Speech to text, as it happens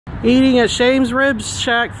Eating at Shane's Rib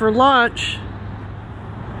Shack for lunch.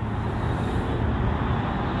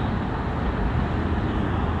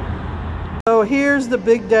 So here's the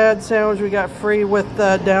Big Dad sandwich we got free with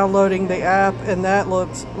downloading the app, and that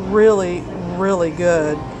looks really, really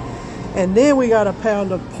good. And then we got a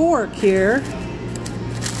pound of pork here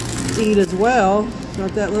to eat as well.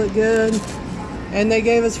 Don't that look good? And they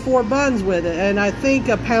gave us 4 buns with it, and I think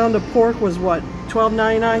a pound of pork was what,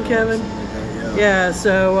 $12.99, Kevin? Yeah,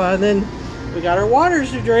 so then we got our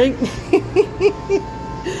waters to drink.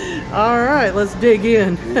 All right, let's dig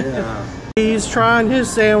in. Yeah. He's trying his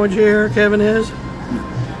sandwich here, Kevin is.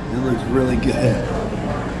 It looks really good.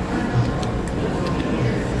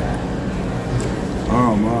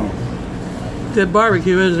 Oh, wow. Good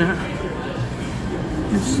barbecue, isn't it?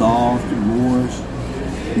 It's soft and moist.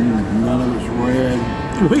 None of it's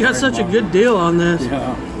red. We got such a good deal on this.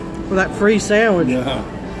 Yeah. For that free sandwich. Yeah.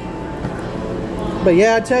 But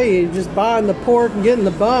yeah, I tell you, just buying the pork and getting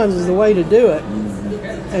the buns is the way to do it.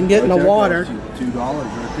 And getting the water. $2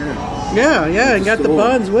 right there. Yeah, and got the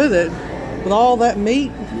buns with it. With all that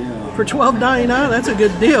meat for $12.99, that's a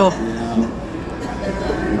good deal.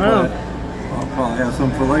 Yeah. I'll probably have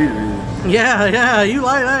some for later. Yeah, you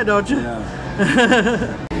like that, don't you?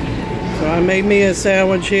 Yeah. So I made me a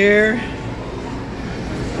sandwich here.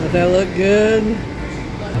 Does that look good?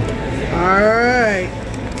 Alright,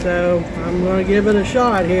 so I'm going to give it a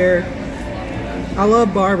shot here. I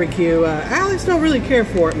love barbecue. Alex don't really care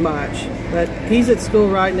for it much, but he's at school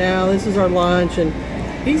right now. This is our lunch, and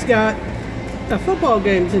he's got a football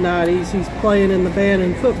game tonight. He's playing in the band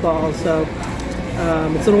in football, so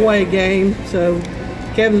it's an away game. So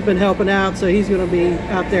Kevin's been helping out, so he's going to be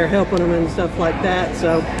out there helping him and stuff like that.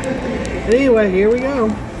 So anyway, here we go.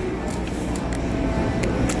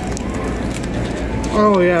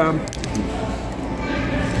 Oh yeah,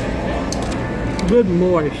 good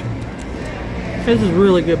moist. This is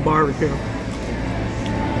really good barbecue.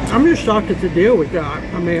 I'm just shocked at the deal we got.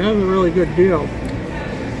 I mean, that was a really good deal.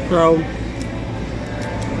 So,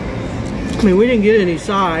 I mean, we didn't get any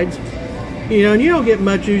sides. You know, and you don't get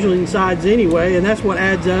much usually in sides anyway, and that's what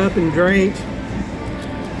adds up, and drinks.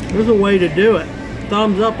 There's a way to do it.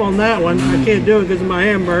 Thumbs up on that one. I can't do it because of my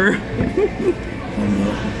hamburger.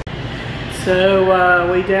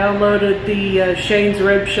 So, we downloaded the Shane's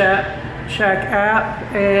Rib Shack app,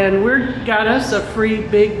 and we got us a free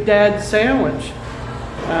Big Dad sandwich.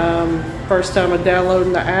 First time of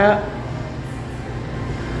downloading the app.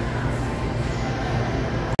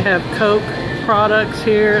 They have Coke products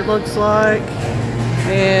here, it looks like,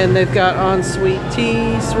 and they've got on-sweet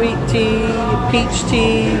tea, sweet tea, peach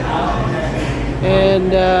tea,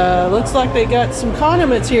 and looks like they got some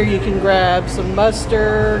condiments here you can grab, some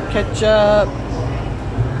mustard, ketchup,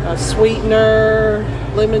 a sweetener,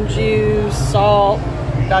 lemon juice, salt.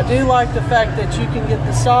 I do like the fact that you can get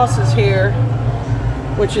the sauces here,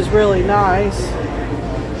 which is really nice.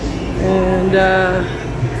 And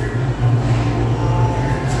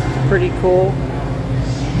pretty cool.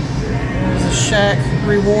 There's a Shack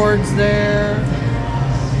rewards there.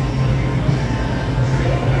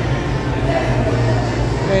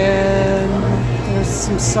 And there's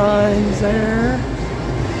some signs there.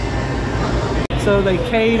 So they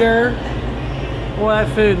cater. Well, that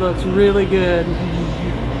food looks really good.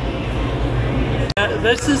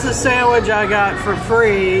 This is the sandwich I got for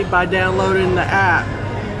free by downloading the app.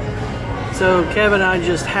 So Kevin and I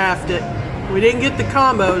just halved it. We didn't get the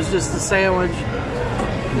combo, it was just the sandwich.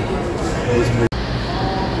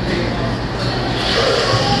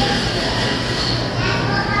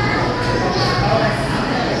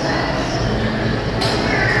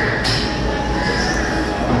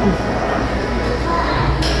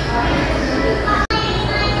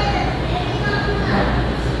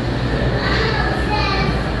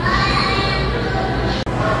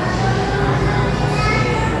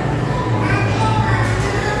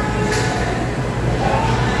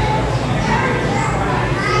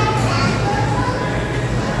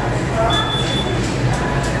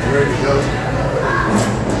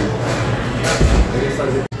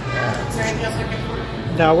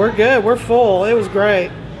 No, we're good. We're full. It was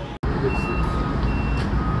great.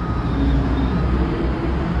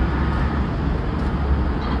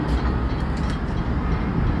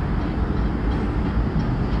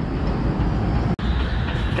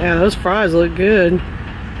 Yeah, those fries look good.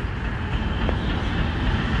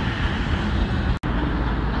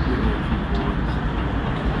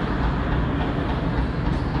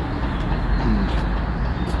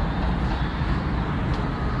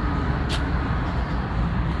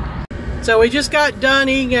 So we just got done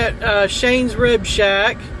eating at Shane's Rib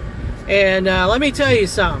Shack. And let me tell you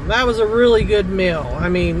something, that was a really good meal. I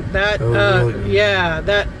mean, that yeah,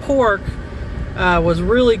 that pork was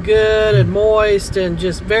really good and moist and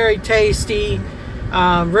just very tasty.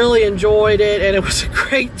 Really enjoyed it, and it was a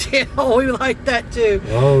great deal. We liked that too.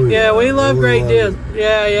 Oh yeah, we love great deals. It.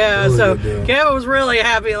 Yeah. Really so Kevin was really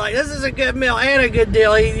happy. Like, this is a good meal and a good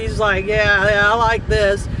deal. He's like, yeah, I like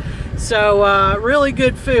this. So really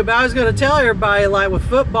good food. But I was going to tell everybody, like with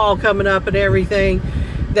football coming up and everything,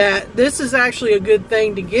 that this is actually a good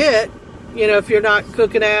thing to get. You know, if you're not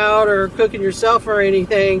cooking out or cooking yourself or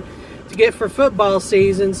anything, to get for football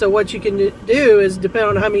season. So what you can do is, depending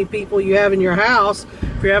on how many people you have in your house,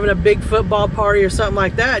 if you're having a big football party or something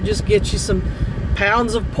like that, just get you some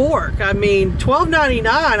pounds of pork. I mean, $12.99.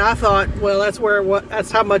 I thought, well,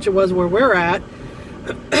 that's how much it was where we're at.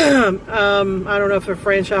 I don't know if they're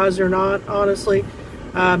franchised or not, honestly.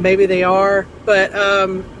 Maybe they are, but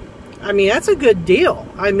I mean, that's a good deal.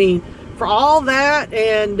 I mean, for all that,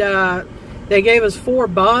 and they gave us 4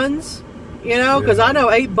 buns. You know, because I know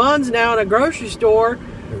 8 buns now in a grocery store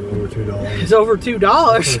is over $2.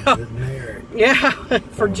 Generic. Yeah,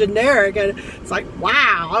 for generic. And it's like,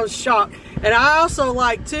 wow, I was shocked. And I also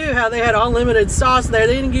like, too, how they had unlimited sauce there.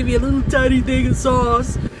 They didn't give you a little tiny thing of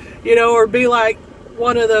sauce, you know, or be like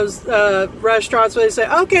one of those restaurants where they say,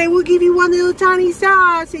 okay, we'll give you one little tiny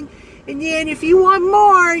sauce. And then if you want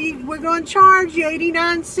more, we're going to charge you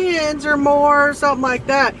 89 cents or more or something like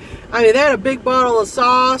that. I mean, they had a big bottle of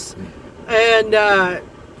sauce. And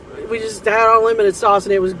we just had unlimited sauce,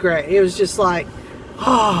 and it was great. It was just like,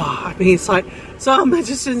 oh, I mean, it's like something that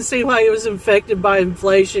just didn't seem like it was infected by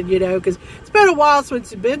inflation, you know, because it's been a while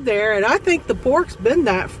since you've been there, and I think the pork's been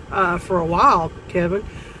that for a while, Kevin.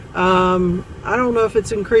 I don't know if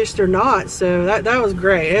it's increased or not, so that was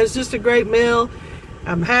great. It was just a great meal.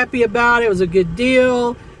 I'm happy about it. It was a good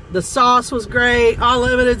deal. The sauce was great,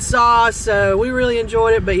 unlimited sauce, so we really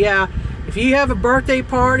enjoyed it. But yeah, if you have a birthday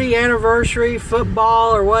party, anniversary,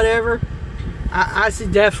 football, or whatever, I say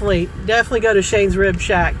definitely go to Shane's Rib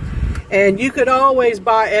Shack. And you could always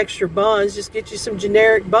buy extra buns. Just get you some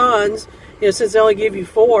generic buns, you know, since they only give you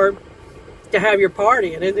 4 to have your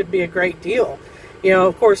party, and it'd be a great deal. You know,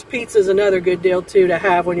 of course, pizza's another good deal too to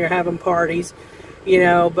have when you're having parties. You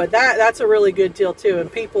know, but that's a really good deal too.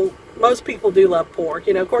 And most people do love pork.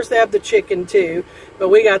 You know, of course they have the chicken too, but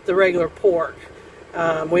we got the regular pork.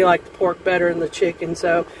 We like the pork better than the chicken.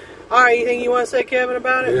 So, all right, anything you want to say, Kevin,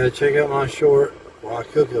 about it? Yeah, check out my short where I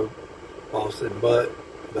cook a Boston butt,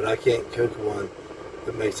 but I can't cook one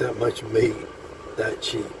that makes that much meat that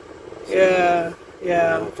cheap. So, yeah. You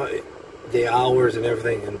know, the hours and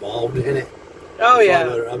everything involved in it. Oh,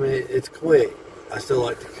 yeah. I mean, it's quick. I still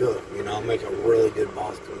like to cook. You know, I make a really good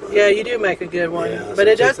Boston butt. Yeah, you do make a good one. Yeah, but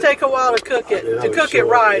it does take a while to cook it. To cook it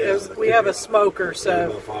right. Yeah, we have a smoker, so.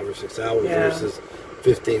 About 5 or 6 hours versus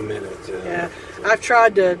 15 minutes. Yeah. I've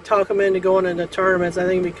tried to talk them into going into tournaments. I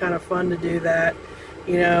think it'd be kind of fun to do that.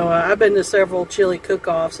 You know, I've been to several chili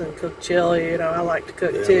cook-offs and cooked chili. You know, I like to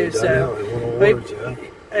cook too. So.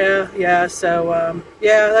 Yeah. So,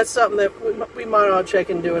 yeah, that's something that we might all check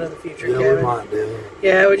into it in the future, Kevin. We might do.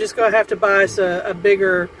 Yeah, we're just going to have to buy us a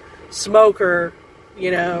bigger smoker, you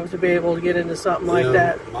know, to be able to get into something like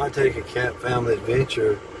that. Might take a Cat Family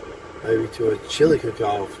Adventure maybe to a chili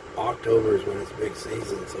cook-off. October is when it's big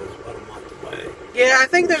season, so it's about a month away. Yeah, I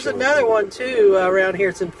think there's another one, too, around here.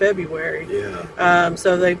 It's in February. Yeah.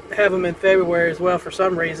 So they have them in February as well for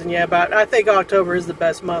some reason. Yeah, but I think October is the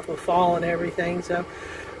best month with fall and everything, so...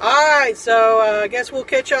 All right, so I guess we'll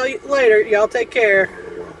catch y'all later. Y'all take care.